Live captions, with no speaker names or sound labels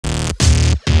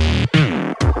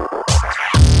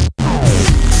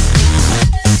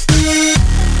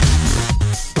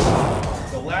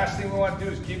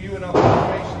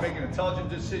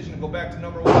go back to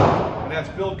number 1, and that's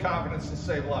build confidence and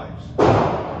save lives.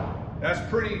 That's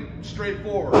pretty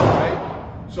straightforward,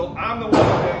 right? So I'm the one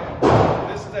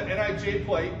that, this is the NIJ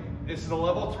plate. This is the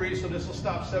level 3, so this will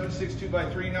stop 762 by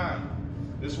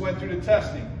 39. This went through the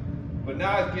testing, but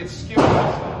now it gets skim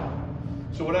tested.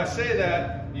 So when I say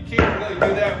that, you can't really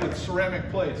do that with ceramic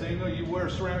plates. Even though you wear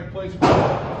ceramic plates,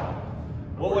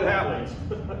 what would happen?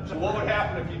 So what would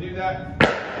happen if you do that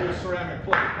to a ceramic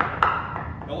plate?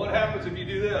 Now what happens if you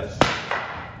do this?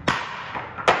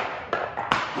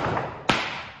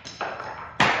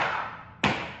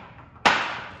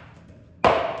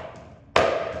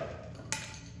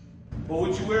 Well,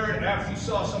 would you wear it after you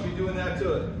saw somebody doing that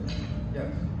to it?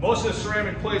 Yes. Most of the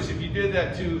ceramic plates, if you did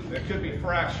that to, it could be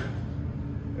fractured.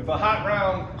 If a hot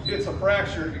round hits a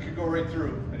fracture, it could go right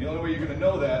through. And the only way you're going to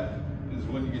know that is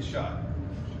when you get shot.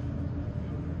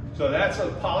 So that's a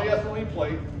polyethylene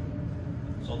plate.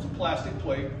 So it's a plastic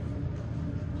plate.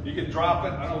 You can drop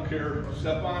it, I don't care.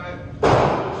 Step on it, do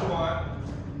what you want.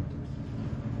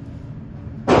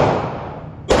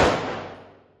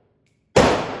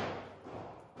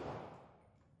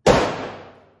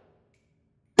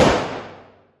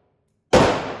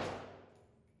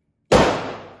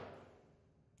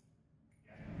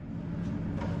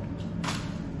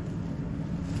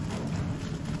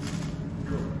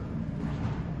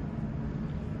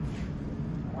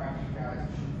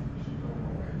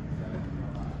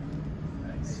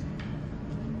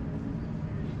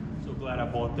 Glad I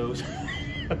bought those.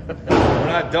 We're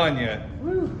not done yet.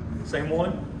 Woo. Same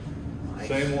one? Nice.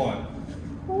 Same one.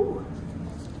 Woo.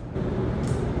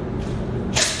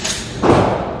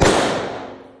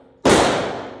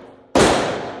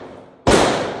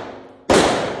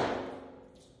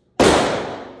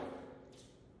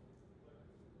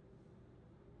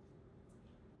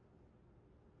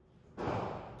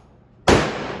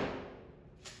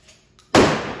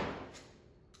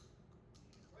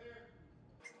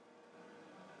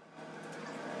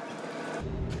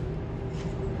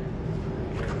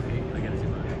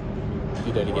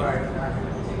 Do that again.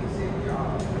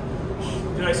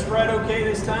 Did I spread okay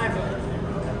this time?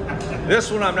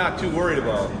 This one I'm not too worried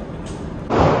about.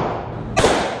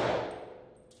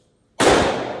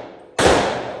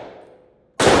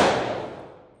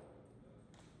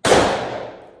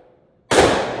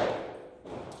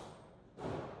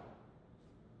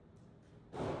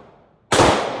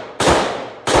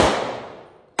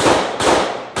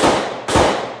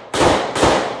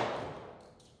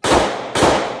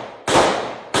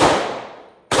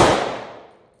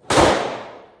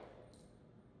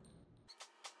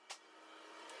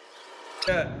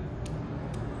 Yeah.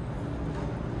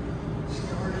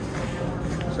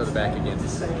 Show the back again.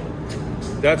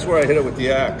 That's where I hit it with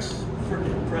the axe.